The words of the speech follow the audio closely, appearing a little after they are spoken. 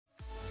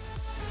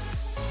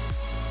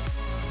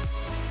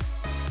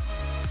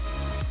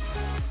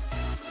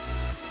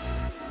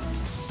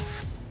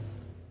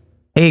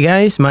Hey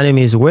guys, my name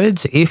is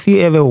Weds. If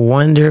you ever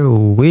wonder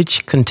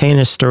which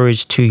container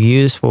storage to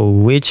use for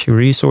which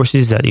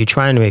resources that you're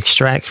trying to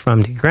extract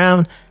from the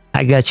ground,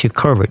 I got you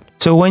covered.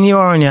 So when you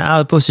are on your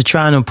outpost, you're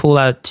trying to pull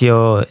out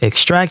your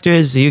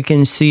extractors, you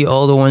can see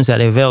all the ones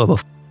that are available.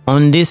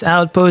 On this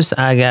outpost,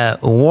 I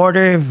got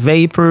water,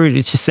 vapor,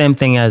 it's the same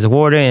thing as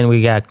water, and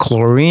we got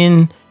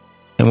chlorine,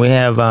 and we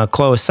have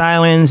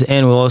chlorosilane,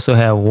 and we also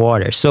have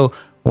water. So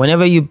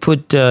whenever you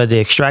put the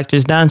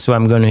extractors down, so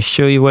I'm going to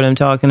show you what I'm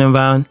talking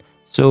about.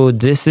 So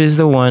this is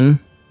the one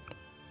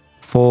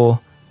for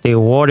the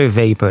water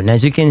vapor. And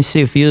as you can see,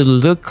 if you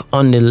look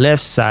on the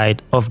left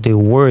side of the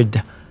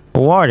word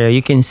water,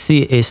 you can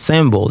see a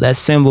symbol. That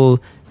symbol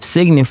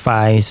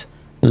signifies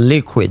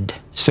liquid.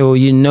 So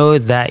you know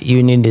that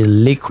you need a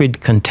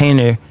liquid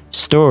container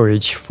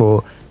storage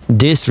for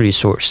this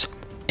resource.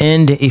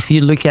 And if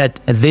you look at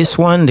this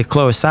one, the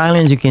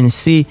chlorosilane, you can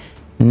see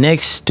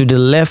next to the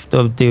left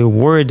of the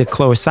word the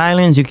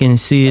chlorosilane, you can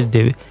see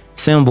the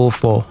symbol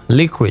for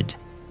liquid.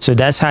 So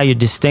that's how you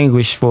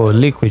distinguish for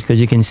liquid, because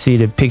you can see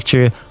the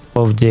picture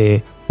of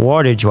the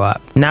water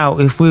drop. Now,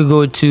 if we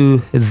go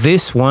to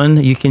this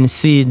one, you can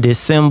see the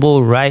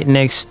symbol right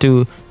next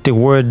to the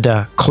word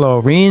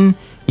chlorine.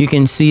 You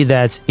can see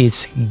that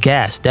it's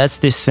gas. That's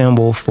the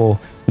symbol for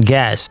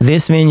gas.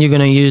 This means you're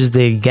going to use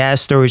the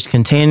gas storage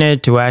container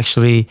to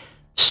actually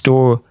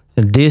store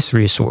this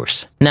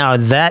resource. Now,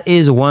 that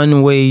is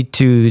one way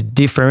to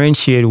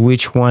differentiate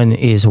which one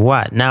is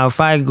what. Now, if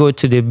I go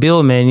to the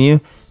build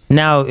menu,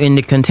 now in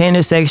the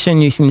container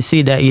section, you can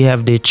see that you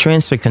have the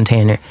transfer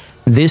container.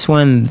 This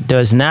one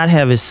does not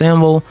have a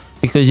symbol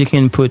because you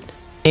can put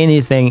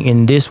anything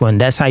in this one.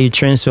 That's how you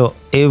transfer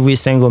every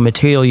single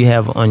material you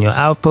have on your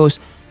outpost,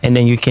 and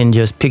then you can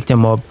just pick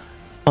them up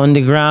on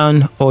the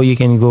ground, or you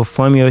can go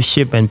from your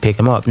ship and pick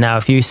them up. Now,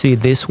 if you see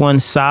this one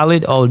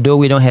solid, although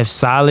we don't have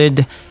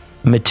solid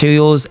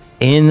materials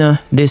in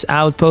this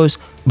outpost,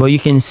 but you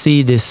can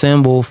see the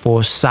symbol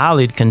for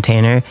solid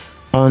container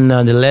on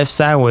the left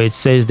side where it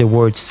says the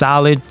word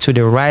solid. To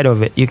the right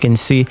of it, you can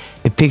see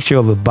a picture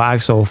of a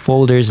box or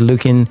folders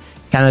looking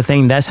kind of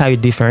thing. That's how you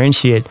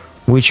differentiate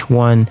which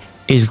one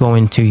is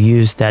going to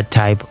use that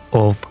type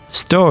of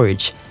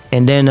storage.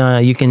 And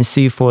then you can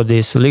see for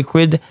this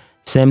liquid,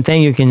 same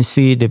thing. You can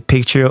see the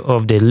picture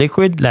of the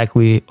liquid like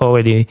we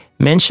already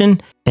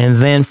mentioned. And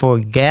then for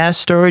gas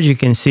storage, you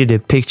can see the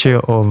picture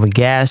of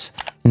gas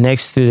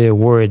next to the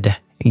word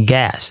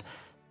gas.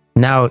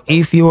 Now,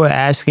 if you are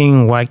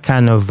asking what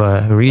kind of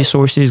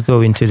resources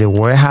go into the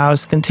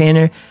warehouse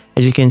container,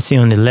 as you can see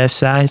on the left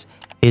side,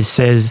 it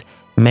says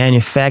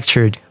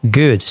manufactured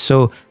goods.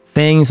 So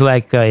things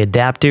like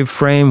adaptive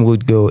frame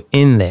would go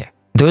in there.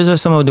 Those are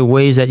some of the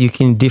ways that you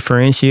can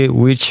differentiate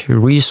which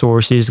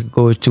resources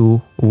go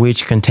to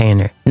which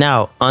container.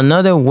 Now,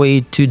 another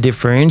way to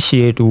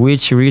differentiate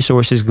which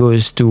resources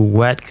goes to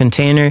what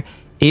container,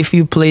 if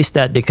you place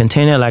the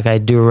container like I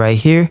do right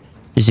here,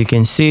 as you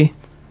can see,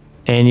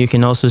 and you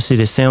can also see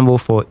the symbol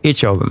for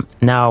each of them.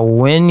 Now,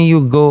 when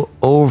you go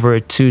over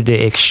to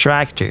the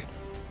extractor,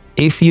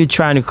 if you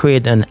try to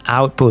create an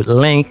output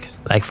link,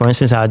 like for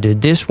instance, I'll do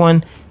this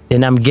one,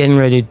 then I'm getting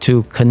ready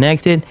to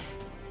connect it.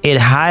 It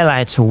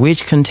highlights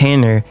which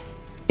container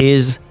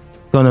is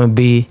going to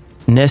be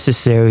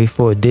necessary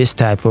for this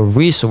type of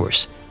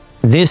resource.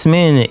 This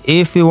means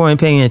if you weren't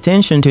paying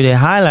attention to the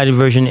highlighted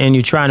version and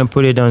you're trying to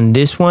put it on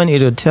this one,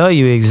 it'll tell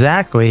you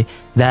exactly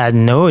that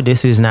no,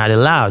 this is not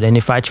allowed. And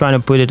if I try to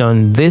put it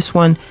on this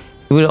one,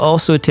 it will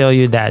also tell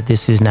you that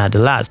this is not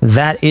allowed.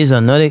 That is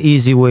another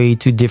easy way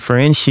to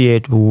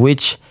differentiate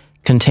which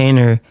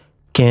container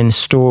can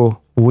store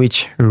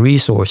which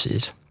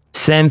resources.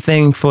 Same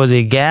thing for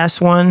the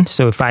gas one.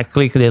 So if I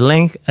click the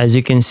link, as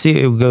you can see,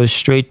 it goes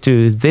straight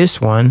to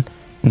this one.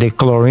 The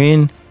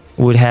chlorine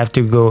would have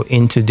to go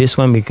into this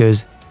one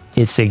because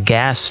it's a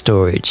gas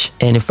storage.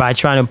 And if I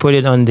try to put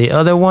it on the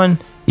other one,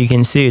 you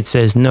can see it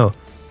says no.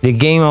 The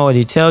game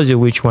already tells you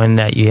which one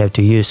that you have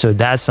to use. So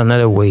that's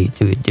another way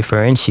to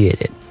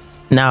differentiate it.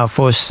 Now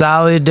for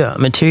solid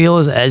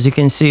materials, as you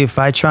can see, if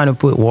I try to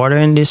put water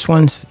in this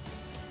one,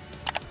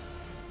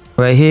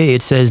 right here,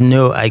 it says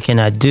no, I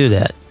cannot do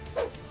that.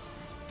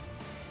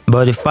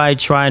 But if I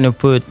try to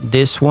put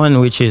this one,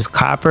 which is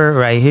copper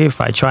right here,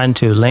 if I try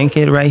to link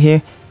it right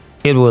here,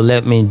 it will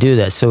let me do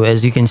that. So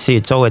as you can see,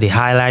 it's already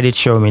highlighted,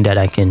 showing me that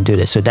I can do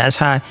this. So that's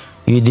how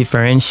you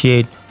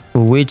differentiate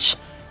which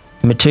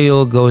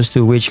material goes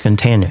to which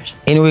containers.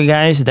 Anyway,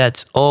 guys,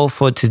 that's all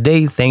for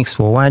today. Thanks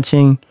for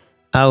watching.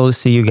 I will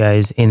see you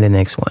guys in the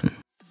next one.